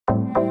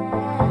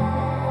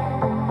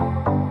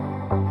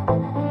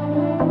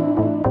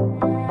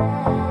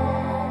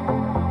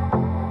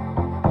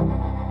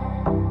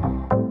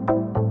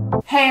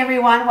Hey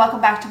everyone, welcome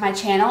back to my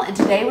channel, and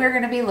today we're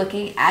going to be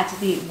looking at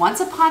the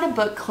Once Upon a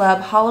Book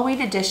Club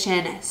Halloween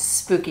Edition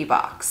Spooky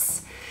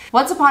Box.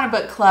 Once Upon a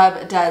Book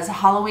Club does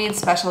Halloween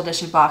special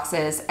edition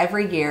boxes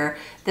every year.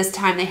 This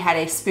time they had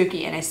a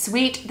spooky and a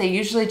sweet. They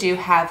usually do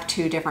have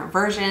two different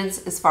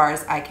versions as far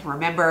as I can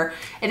remember.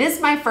 It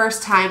is my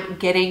first time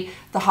getting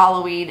the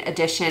Halloween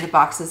edition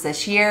boxes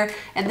this year,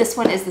 and this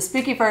one is the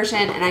spooky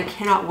version, and I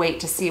cannot wait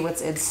to see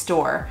what's in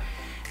store.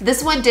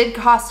 This one did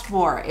cost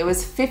more. It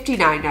was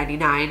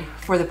 $59.99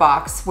 for the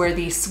box, where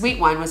the sweet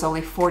one was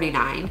only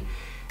 $49.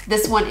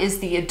 This one is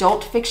the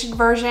adult fiction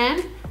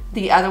version.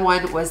 The other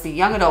one was the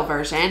young adult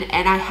version,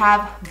 and I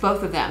have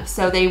both of them.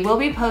 So they will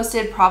be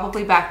posted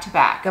probably back to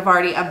back. I've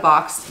already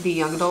unboxed the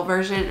young adult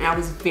version, and I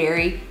was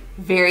very,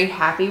 very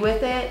happy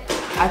with it.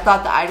 I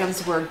thought the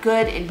items were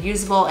good and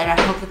usable, and I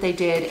hope that they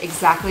did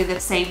exactly the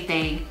same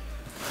thing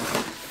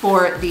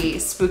for the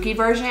spooky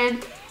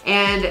version.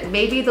 And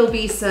maybe there'll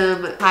be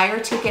some higher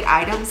ticket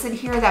items in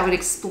here that would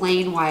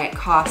explain why it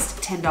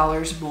cost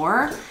 $10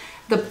 more.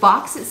 The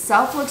box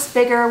itself looks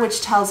bigger,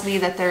 which tells me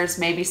that there's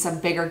maybe some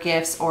bigger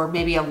gifts or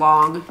maybe a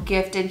long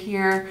gift in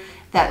here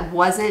that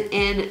wasn't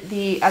in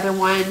the other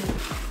one.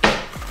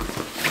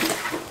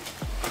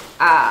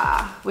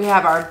 We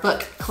have our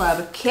book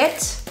club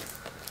kit.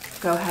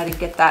 Go ahead and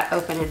get that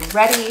open and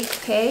ready.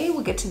 Okay,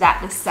 we'll get to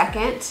that in a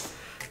second.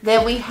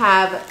 Then we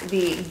have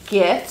the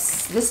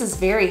gifts. This is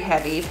very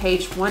heavy.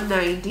 Page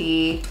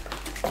 190,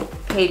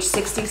 page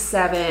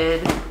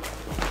 67,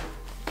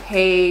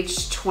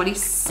 page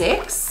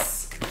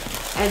 26,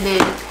 and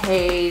then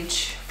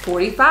page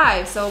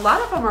 45. So a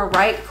lot of them are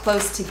right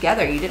close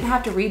together. You didn't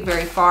have to read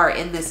very far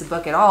in this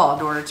book at all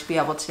in order to be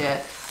able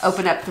to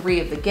open up 3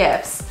 of the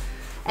gifts.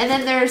 And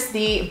then there's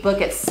the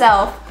book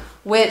itself,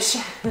 which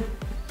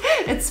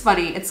it's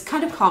funny. It's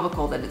kind of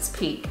comical that it's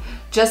pink.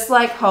 Just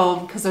like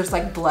home, because there's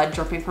like blood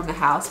dripping from the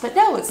house. But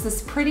no, it's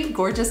this pretty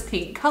gorgeous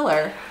pink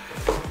color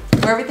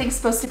where everything's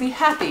supposed to be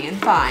happy and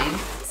fine.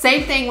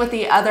 Same thing with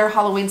the other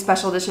Halloween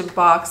special edition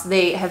box.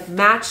 They have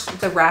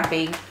matched the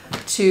wrapping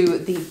to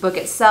the book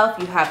itself.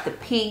 You have the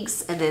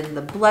pinks and then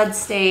the blood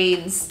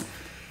stains,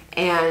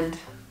 and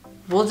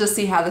we'll just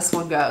see how this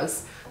one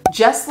goes.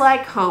 Just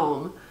Like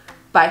Home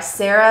by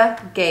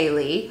Sarah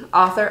Gailey,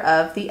 author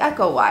of The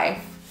Echo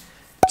Wife.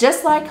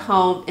 Just Like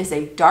Home is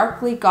a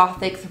darkly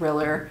gothic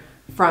thriller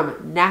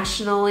from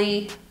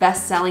nationally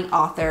best-selling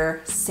author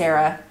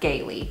Sarah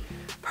Gailey.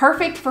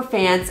 Perfect for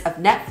fans of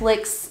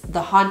Netflix,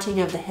 The Haunting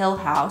of the Hill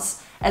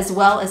House, as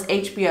well as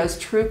HBO's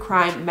true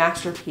crime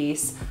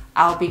masterpiece,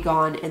 I'll Be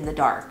Gone in the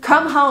Dark.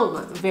 Come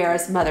home,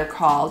 Vera's mother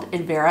called,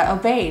 and Vera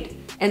obeyed.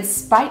 In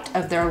spite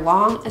of their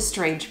long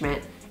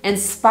estrangement, in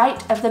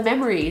spite of the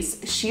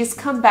memories, she's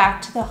come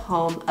back to the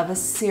home of a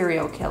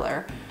serial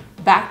killer,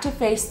 back to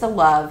face the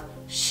love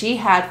she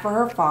had for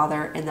her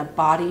father and the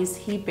bodies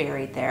he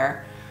buried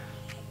there.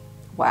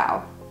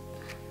 Wow.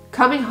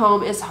 Coming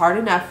home is hard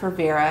enough for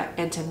Vera,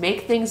 and to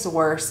make things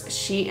worse,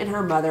 she and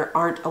her mother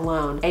aren't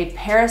alone. A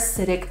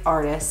parasitic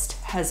artist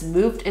has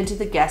moved into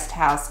the guest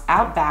house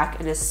out back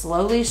and is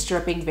slowly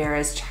stripping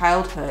Vera's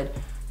childhood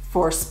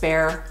for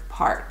spare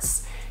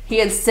parts.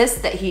 He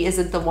insists that he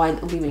isn't the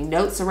one leaving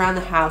notes around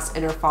the house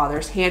in her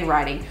father's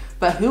handwriting,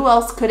 but who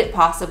else could it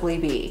possibly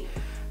be?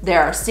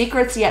 There are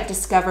secrets yet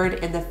discovered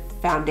in the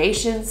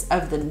foundations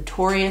of the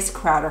notorious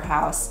Crowder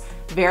house.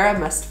 Vera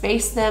must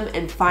face them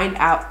and find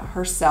out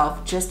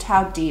herself just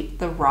how deep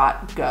the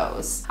rot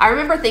goes. I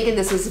remember thinking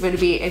this was going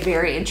to be a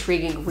very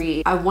intriguing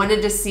read. I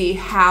wanted to see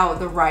how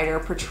the writer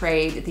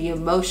portrayed the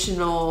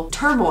emotional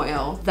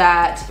turmoil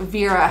that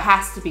Vera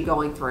has to be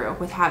going through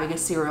with having a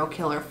serial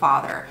killer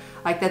father.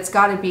 Like, that's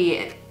got to be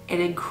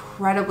an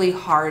incredibly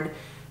hard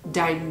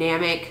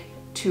dynamic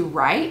to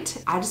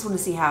write. I just want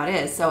to see how it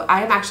is. So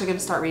I am actually going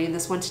to start reading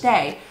this one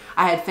today.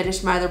 I had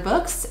finished my other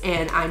books,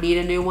 and I need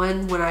a new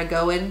one when I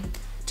go in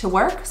to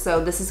work,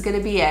 so this is going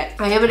to be it.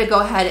 I am going to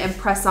go ahead and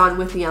press on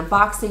with the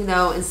unboxing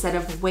though, instead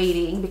of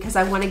waiting, because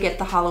I want to get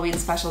the Halloween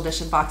special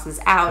edition boxes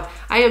out.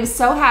 I am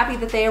so happy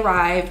that they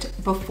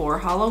arrived before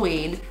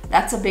Halloween.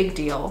 That's a big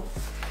deal.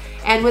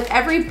 And with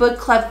every book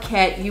club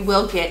kit, you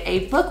will get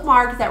a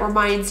bookmark that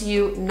reminds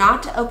you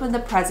not to open the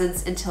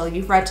presents until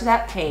you've read to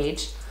that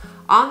page.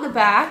 On the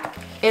back,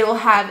 it will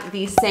have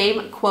the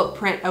same quote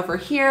print over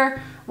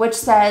here, which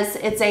says,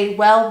 "It's a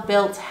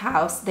well-built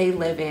house they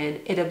live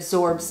in. It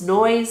absorbs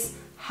noise,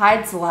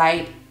 hides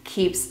light,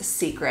 keeps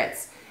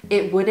secrets.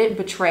 It wouldn't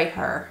betray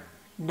her.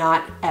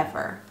 Not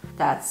ever."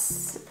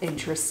 That's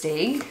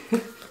interesting.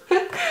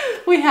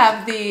 We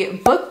have the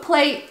book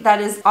plate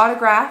that is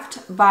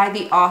autographed by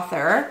the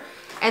author.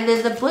 And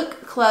then the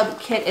book club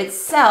kit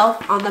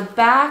itself, on the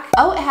back,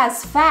 oh, it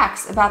has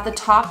facts about the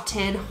top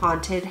 10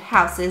 haunted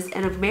houses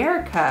in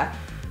America.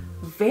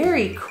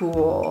 Very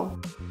cool.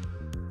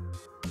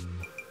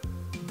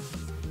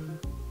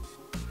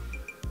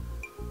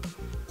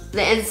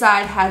 The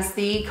inside has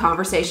the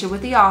conversation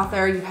with the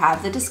author. You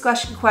have the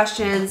discussion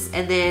questions,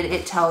 and then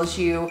it tells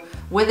you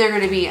when they're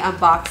going to be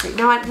unboxing.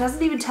 No, it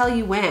doesn't even tell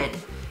you when.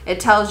 It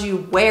tells you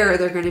where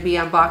they're going to be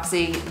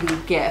unboxing the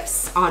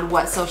gifts on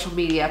what social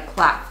media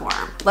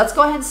platform. Let's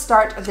go ahead and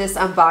start this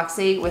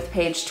unboxing with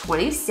page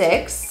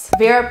 26.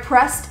 Vera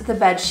pressed the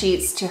bed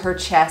sheets to her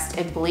chest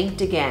and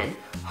blinked again,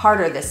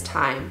 harder this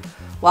time.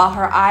 While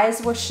her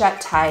eyes were shut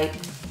tight,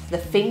 the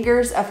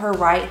fingers of her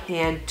right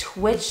hand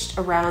twitched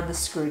around the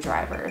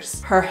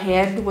screwdrivers. Her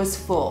hand was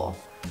full,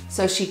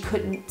 so she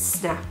couldn't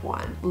snap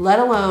one, let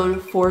alone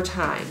 4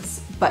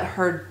 times. But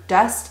her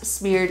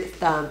dust-smeared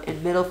thumb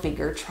and middle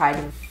finger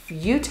tried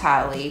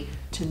futilely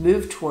to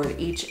move toward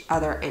each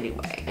other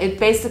anyway. It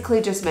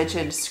basically just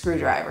mentioned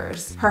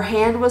screwdrivers. Her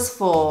hand was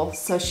full,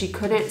 so she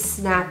couldn't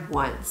snap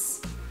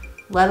once,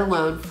 let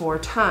alone 4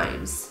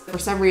 times. For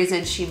some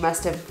reason, she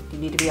must have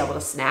needed to be able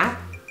to snap.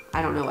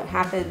 I don't know what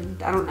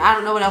happened. I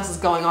don't know what else is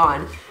going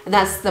on. And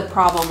that's the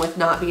problem with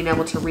not being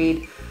able to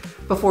read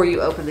before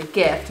you open the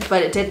gift.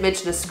 But it did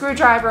mention a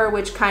screwdriver,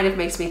 which kind of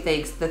makes me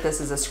think that this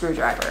is a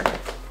screwdriver.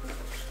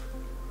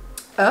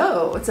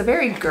 Oh, it's a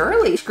very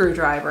girly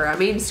screwdriver. I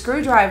mean,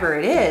 screwdriver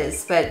it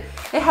is, but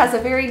it has a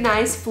very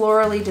nice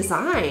florally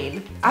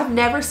design. I've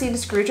never seen a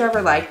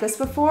screwdriver like this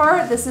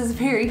before. This is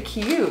very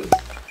cute.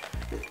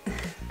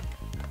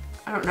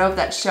 I don't know if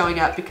that's showing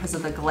up because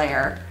of the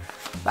glare,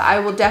 but I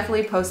will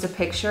definitely post a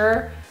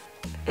picture,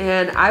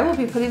 and I will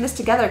be putting this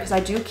together because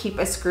I do keep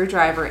a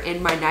screwdriver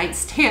in my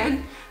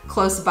nightstand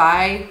close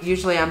by.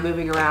 Usually I'm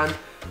moving around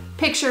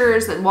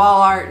pictures and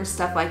wall art and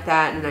stuff like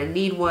that, and I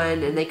need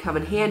one, and they come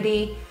in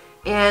handy.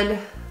 And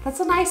that's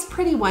a nice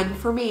pretty one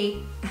for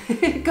me.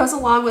 It goes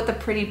along with the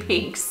pretty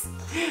pinks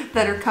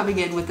that are coming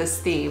in with this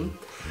theme.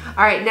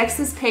 All right, next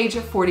is page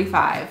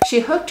 45.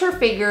 She hooked her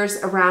fingers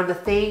around the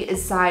thing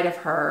inside of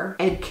her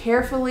and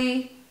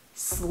carefully,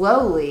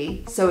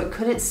 slowly, so it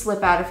couldn't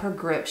slip out of her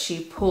grip,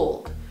 she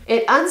pulled.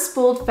 It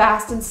unspooled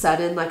fast and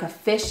sudden like a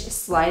fish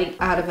sliding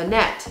out of a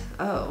net.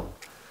 Oh.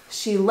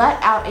 She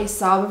let out a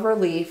sob of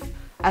relief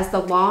as the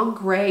long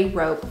gray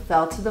rope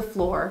fell to the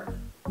floor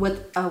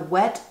with a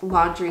wet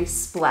laundry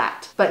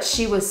splat. But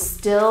she was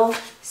still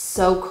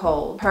so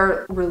cold.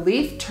 Her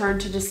relief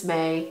turned to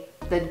dismay,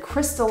 then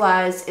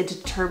crystallized into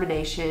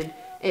determination.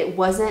 It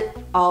wasn't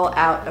all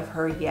out of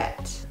her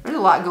yet. There's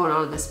a lot going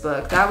on in this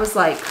book. That was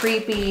like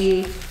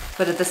creepy,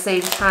 but at the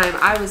same time,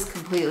 I was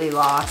completely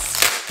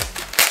lost.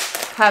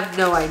 Have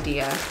no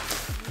idea.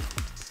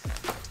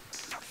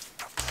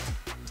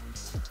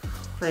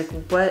 Like,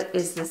 what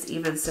is this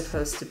even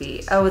supposed to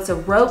be? Oh, it's a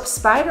rope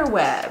spider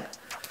web.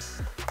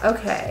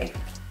 Okay.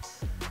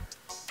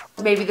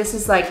 Maybe this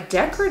is like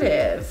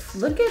decorative.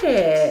 Look at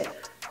it.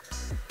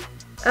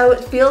 Oh,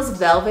 it feels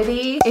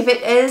velvety. If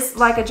it is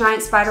like a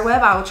giant spider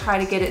web, I will try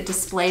to get it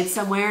displayed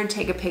somewhere and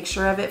take a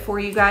picture of it for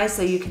you guys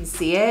so you can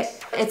see it.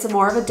 It's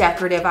more of a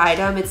decorative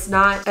item. It's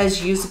not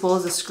as usable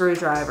as a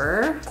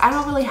screwdriver. I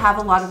don't really have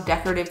a lot of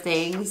decorative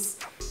things,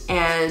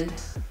 and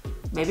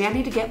maybe I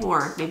need to get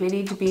more. Maybe I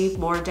need to be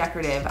more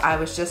decorative. I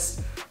was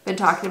just been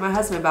talking to my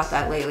husband about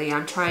that lately.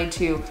 I'm trying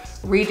to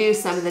redo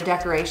some of the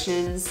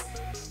decorations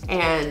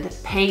and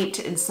paint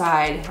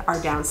inside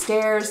our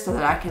downstairs so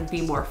that I can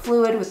be more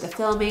fluid with the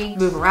filming,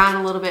 move around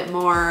a little bit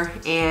more,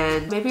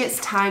 and maybe it's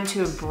time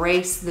to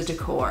embrace the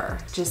decor.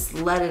 Just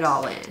let it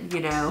all in,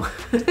 you know?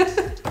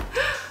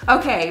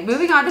 Okay,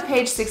 moving on to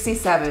page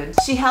 67.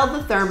 She held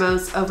the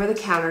thermos over the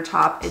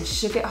countertop and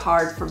shook it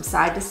hard from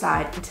side to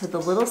side until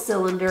the little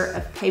cylinder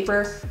of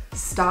paper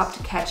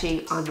stopped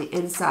catching on the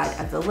inside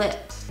of the lid.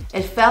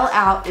 It fell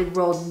out and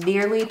rolled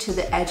nearly to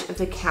the edge of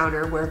the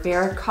counter where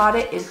Vera caught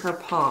it in her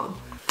palm.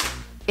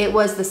 It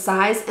was the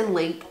size and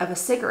length of a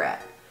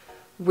cigarette.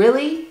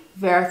 Really?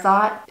 Vera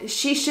thought.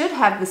 She should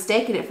have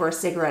mistaken it for a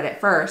cigarette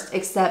at first,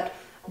 except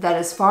that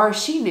as far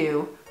as she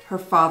knew, her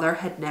father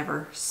had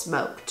never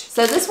smoked.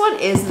 So this one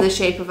is in the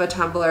shape of a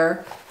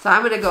tumbler. So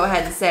I'm gonna go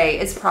ahead and say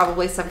it's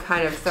probably some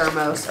kind of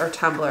thermos or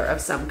tumbler of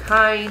some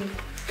kind.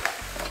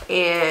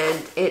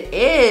 And it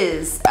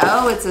is,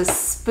 oh, it's a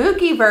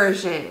spooky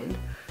version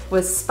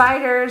with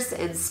spiders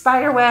and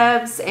spider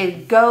webs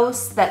and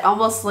ghosts that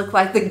almost look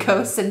like the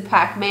ghosts in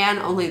Pac-Man,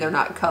 only they're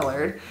not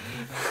colored.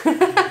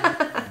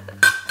 And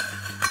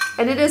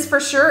it is for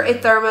sure a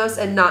thermos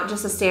and not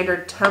just a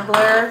standard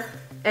tumbler.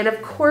 And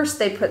of course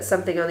they put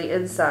something on the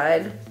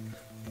inside.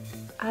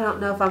 I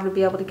don't know if I'm gonna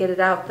be able to get it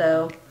out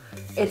though.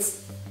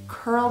 It's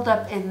curled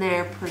up in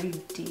there pretty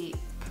deep.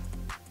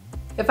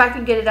 If I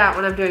can get it out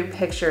when I'm doing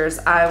pictures,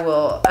 I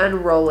will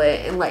unroll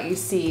it and let you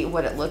see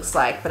what it looks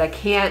like, but I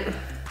can't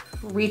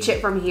reach it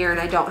from here and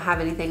I don't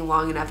have anything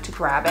long enough to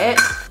grab it.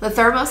 The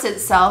thermos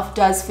itself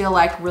does feel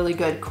like really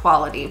good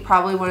quality.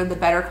 Probably one of the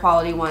better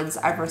quality ones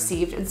I've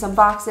received in some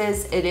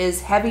boxes. It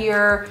is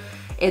heavier.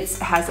 It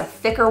has a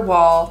thicker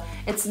wall.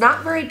 It's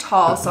not very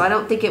tall, so I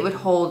don't think it would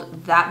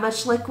hold that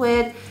much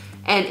liquid.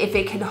 And if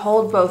it can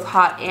hold both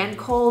hot and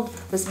cold,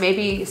 this may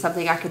be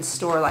something I can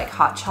store like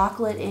hot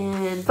chocolate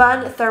in.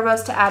 Fun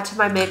thermos to add to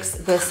my mix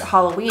this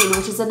Halloween,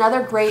 which is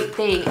another great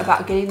thing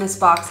about getting this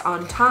box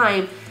on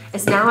time,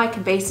 is now I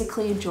can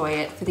basically enjoy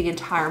it for the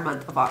entire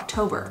month of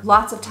October.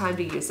 Lots of time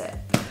to use it.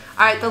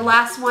 All right, the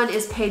last one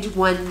is page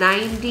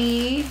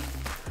 190.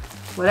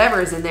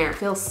 Whatever is in there, it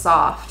feels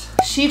soft.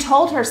 She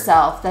told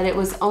herself that it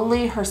was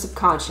only her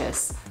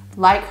subconscious,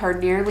 like her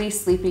nearly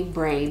sleeping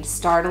brain,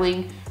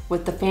 startling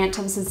with the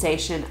phantom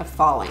sensation of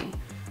falling.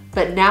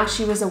 But now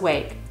she was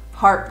awake,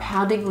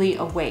 heart-poundingly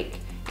awake,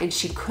 and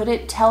she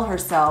couldn't tell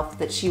herself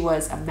that she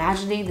was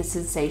imagining the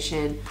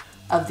sensation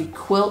of the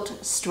quilt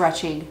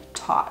stretching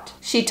taut.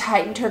 She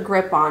tightened her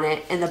grip on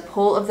it, and the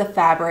pull of the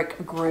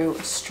fabric grew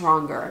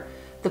stronger.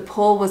 The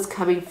pull was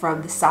coming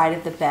from the side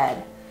of the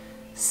bed.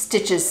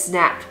 Stitches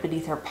snapped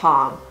beneath her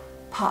palm.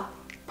 Pop,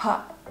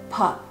 pop,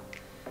 pop.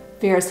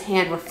 Vera's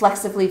hand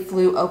reflexively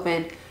flew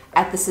open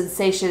at the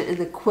sensation, and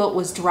the quilt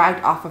was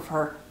dragged off of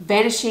her,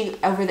 vanishing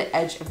over the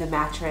edge of the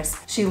mattress.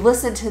 She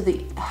listened to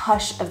the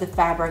hush of the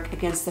fabric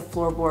against the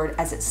floorboard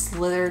as it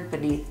slithered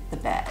beneath the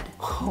bed.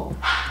 Oh,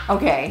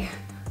 okay.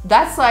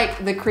 That's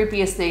like the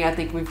creepiest thing I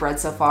think we've read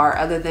so far,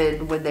 other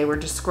than when they were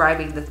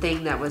describing the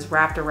thing that was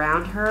wrapped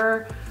around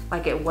her.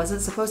 Like it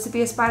wasn't supposed to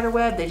be a spider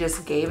web. They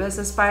just gave us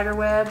a spider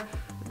web.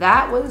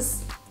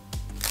 That's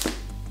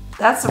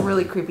some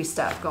really creepy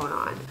stuff going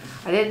on.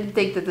 I didn't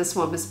think that this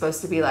one was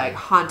supposed to be like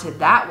haunted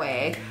that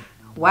way.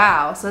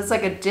 Wow, so it's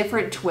like a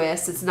different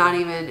twist. It's not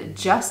even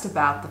just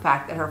about the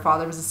fact that her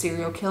father was a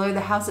serial killer.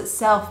 The house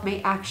itself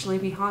may actually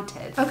be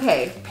haunted.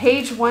 Okay,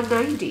 page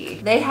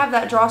 190. They have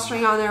that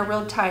drawstring on there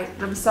real tight.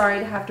 I'm sorry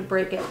to have to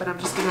break it, but I'm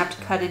just gonna have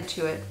to cut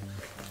into it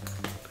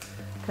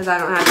because I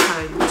don't have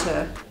time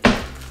to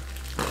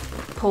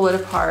pull it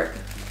apart.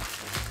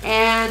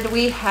 And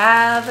we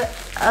have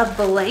a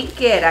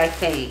blanket, I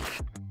think.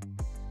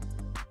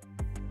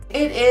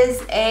 It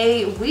is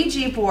a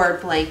Ouija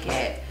board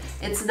blanket.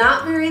 It's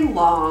not very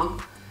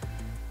long,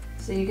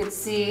 so you can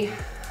see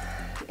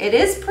it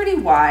is pretty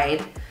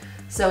wide,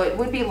 so it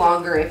would be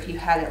longer if you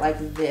had it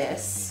like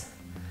this.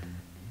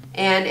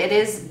 And it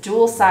is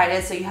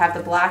dual-sided, so you have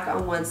the black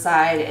on one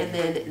side and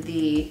then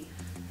the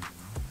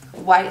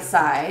white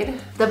side.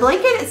 The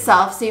blanket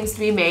itself seems to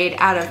be made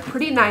out of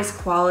pretty nice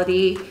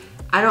quality.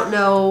 I don't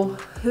know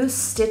who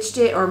stitched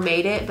it or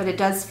made it, but it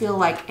does feel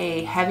like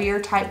a heavier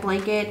type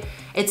blanket.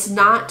 It's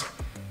not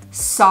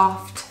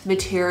soft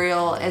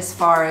material as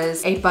far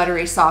as a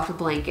buttery soft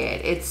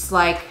blanket. It's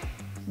like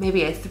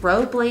maybe a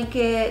throw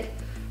blanket.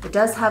 It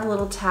does have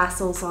little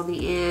tassels on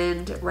the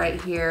end right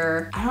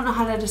here. I don't know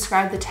how to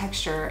describe the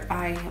texture.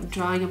 I am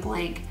drawing a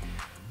blank,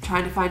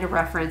 trying to find a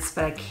reference,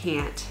 but I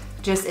can't.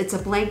 Just, it's a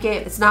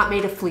blanket. It's not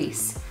made of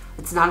fleece.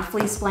 It's not a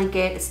fleece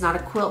blanket. It's not a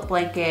quilt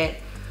blanket.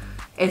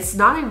 It's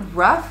not a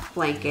rough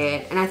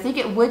blanket, and I think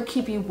it would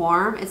keep you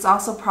warm. It's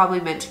also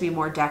probably meant to be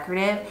more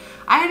decorative.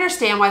 I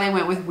understand why they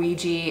went with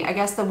Ouija. I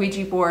guess the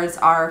Ouija boards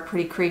are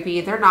pretty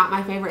creepy. They're not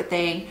my favorite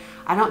thing.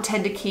 I don't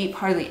tend to keep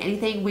hardly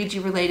anything Ouija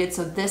related,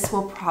 so this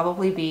will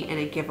probably be in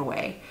a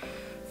giveaway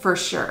for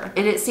sure.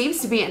 And it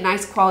seems to be a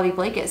nice quality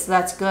blanket, so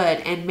that's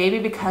good. And maybe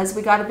because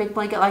we got a big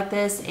blanket like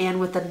this and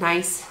with the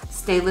nice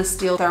stainless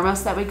steel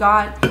thermos that we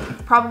got,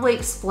 probably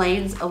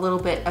explains a little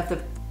bit of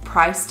the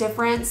price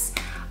difference.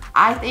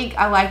 I think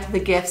I liked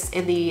the gifts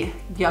in the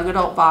young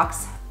adult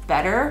box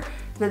better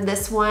than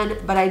this one,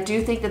 but I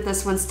do think that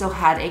this one still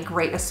had a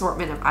great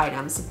assortment of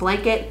items.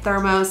 Blanket,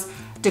 thermos,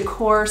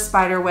 decor,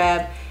 spider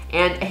web,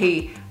 and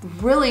a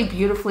really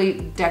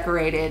beautifully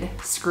decorated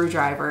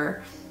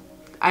screwdriver.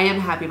 I am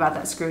happy about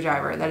that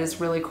screwdriver. That is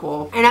really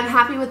cool. And I'm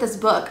happy with this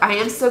book. I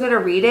am still gonna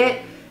read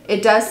it.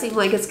 It does seem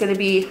like it's gonna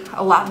be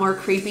a lot more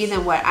creepy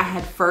than what I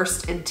had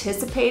first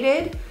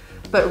anticipated.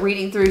 But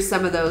reading through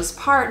some of those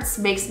parts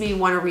makes me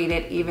want to read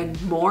it even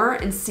more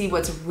and see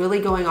what's really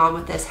going on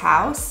with this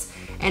house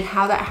and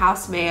how that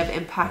house may have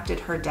impacted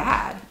her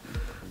dad.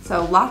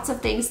 So lots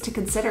of things to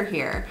consider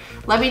here.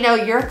 Let me know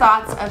your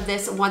thoughts of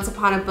this Once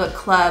Upon a Book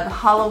Club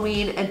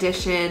Halloween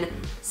edition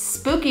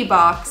spooky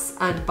box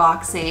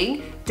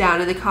unboxing down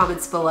in the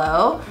comments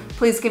below.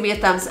 Please give me a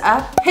thumbs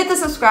up, hit the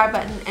subscribe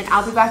button, and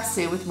I'll be back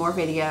soon with more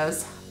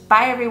videos.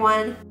 Bye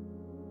everyone.